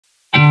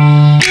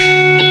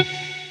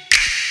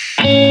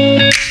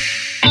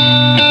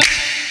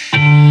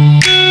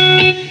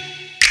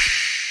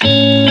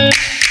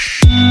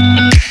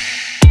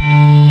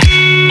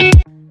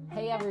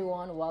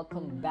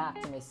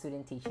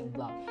student teaching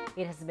blog.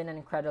 It has been an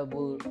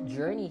incredible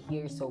journey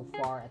here so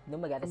far at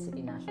Dumaguete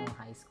City National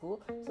High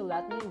School, so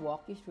let me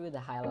walk you through the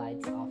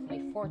highlights of my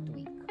fourth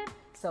week.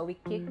 So we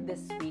kicked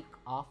this week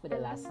off with a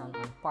lesson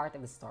on part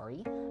of the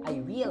story. I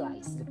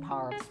realized the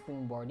power of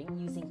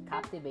springboarding using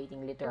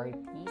captivating literary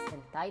piece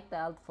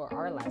entitled for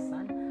our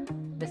lesson,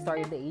 The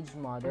Story of the Aged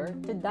Mother.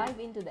 To dive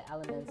into the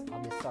elements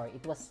of the story,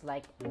 it was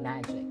like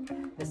magic.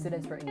 The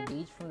students were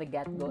engaged from the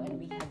get-go and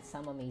we had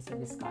some amazing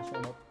discussion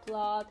about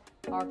plot,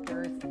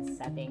 characters, and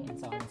setting, and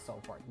so on and so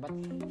forth. But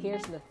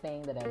here's the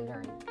thing that I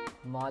learned.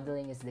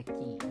 Modeling is the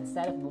key.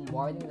 Instead of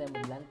bombarding them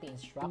with lengthy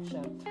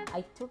instruction,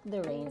 I took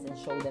the reins and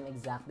showed them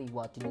exactly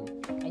what to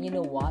do. And you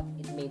know what?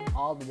 It made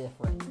all the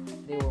difference.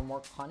 They were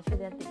more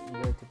confident and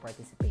eager to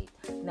participate.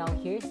 Now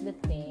here's the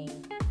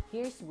thing.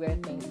 Here's where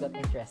things got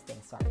interesting.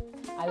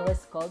 I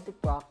was called to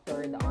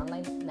proctor the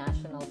online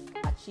national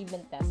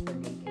achievement test for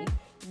grade 8.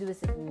 It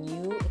was a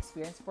new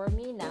experience for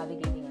me,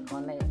 navigating an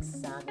online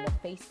exam in a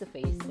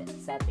face-to-face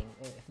setting,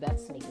 if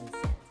that's making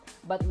sense.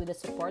 But with the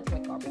support of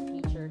my corporate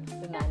teacher,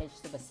 we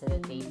managed to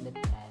facilitate the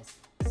test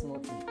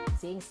smoothly.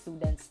 Seeing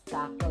students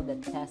tackle the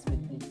test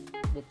with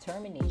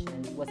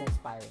determination was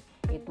inspiring.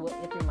 It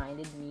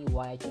reminded me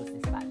why I chose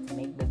this path, to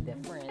make the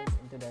difference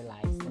into their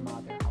lives, no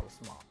matter how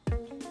small.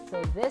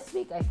 So this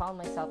week, I found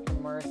myself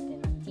immersed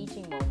in a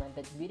teaching moment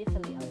that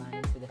beautifully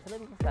aligns with the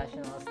Philippine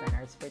Professional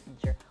Standards for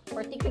Teacher,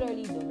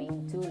 particularly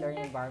Domain 2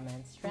 Learning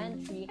Environment,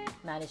 Strand 3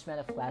 Management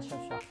of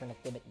Classroom Structure and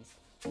Activities.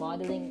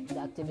 Modeling the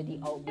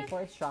activity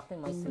before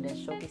instructing my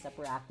students showcase a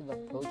proactive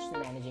approach to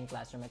managing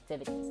classroom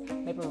activities.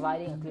 By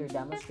providing a clear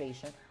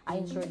demonstration, I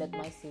ensured that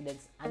my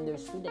students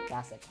understood the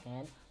task at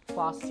hand,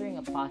 fostering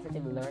a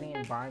positive learning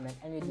environment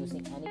and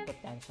reducing any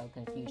potential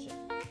confusion.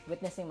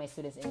 Witnessing my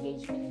students'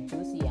 engagement and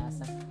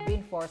enthusiasm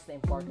reinforced the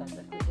importance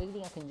of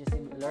creating a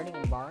conducive learning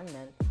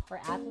environment or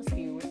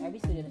atmosphere where every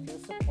student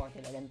feels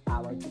supported and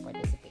empowered to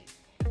participate.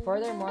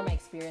 Furthermore, my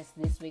experience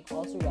this week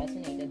also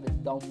resonated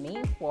with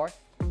Domain 4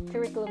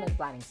 Curriculum and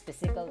Planning,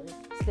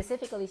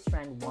 specifically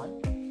Strand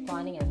 1,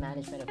 Planning and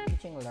Management of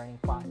Teaching and Learning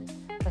Process.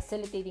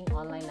 Facilitating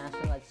online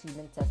national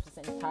achievement tests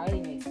was an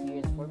entirely new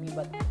experience for me,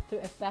 but through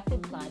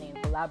effective planning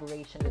and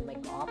collaboration with my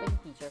cooperative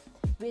teacher,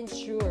 we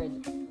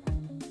ensured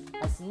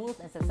a smooth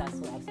and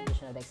successful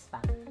execution of the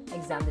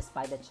exam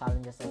despite the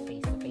challenges of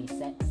face-to-face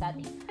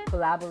setting.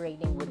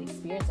 Collaborating with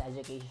experienced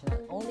education not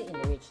only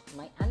enriched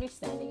my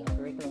understanding of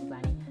curriculum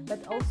planning,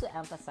 but also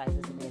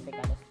emphasized the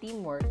significance of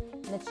teamwork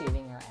in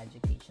achieving our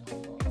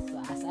educational goals.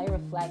 So as I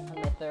reflect on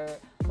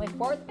my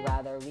fourth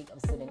week of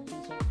student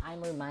teaching,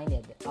 I'm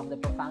reminded of the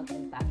profound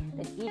impact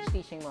that each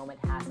teaching moment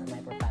has on my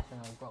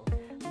professional growth.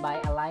 By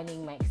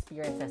aligning my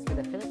experiences with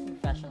the Philippine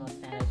Professional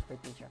Standards for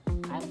Teacher,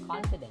 I'm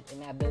confident in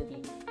my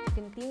ability to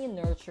continue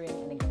nurturing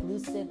an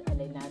inclusive and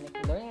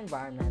dynamic learning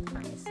environment for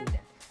my students.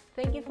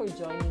 Thank you for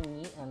joining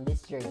me on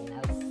this journey, and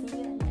I'll see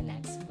you in the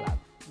next vlog.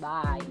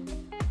 Bye!